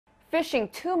Fishing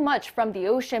too much from the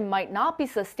ocean might not be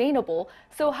sustainable,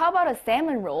 so how about a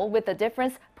salmon roll with a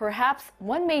difference, perhaps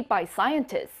one made by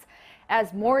scientists?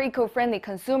 As more eco-friendly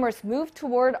consumers move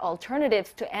toward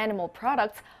alternatives to animal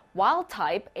products,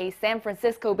 Wildtype, a San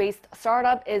Francisco-based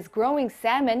startup, is growing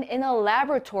salmon in a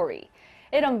laboratory.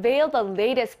 It unveiled the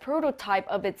latest prototype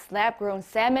of its lab-grown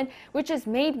salmon, which is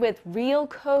made with real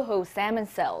Coho salmon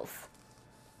cells.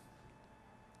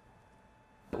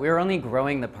 We're only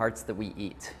growing the parts that we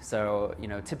eat. So,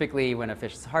 typically when a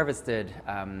fish is harvested,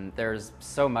 there's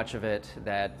so much of it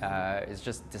that is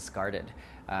just discarded.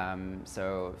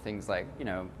 So things like,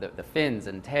 the fins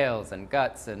and tails and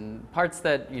guts and parts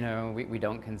that, we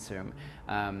don't consume.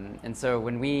 And so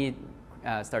when we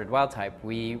started Wildtype,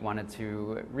 we wanted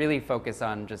to really focus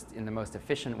on just in the most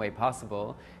efficient way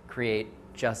possible, create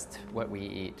just what we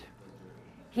eat.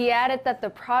 He added that the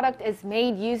product is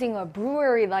made using a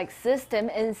brewery-like system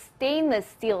in stainless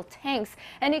steel tanks,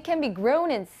 and it can be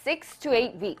grown in 6 to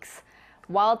 8 weeks.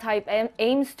 Wildtype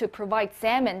aims to provide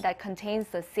salmon that contains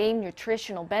the same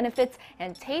nutritional benefits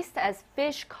and taste as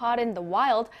fish caught in the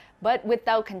wild, but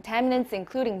without contaminants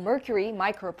including mercury,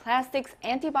 microplastics,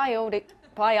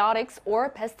 antibiotics, or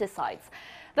pesticides.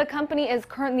 The company is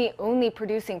currently only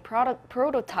producing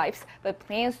prototypes, but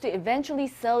plans to eventually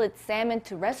sell its salmon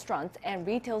to restaurants and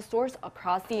retail stores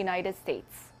across the United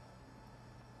States.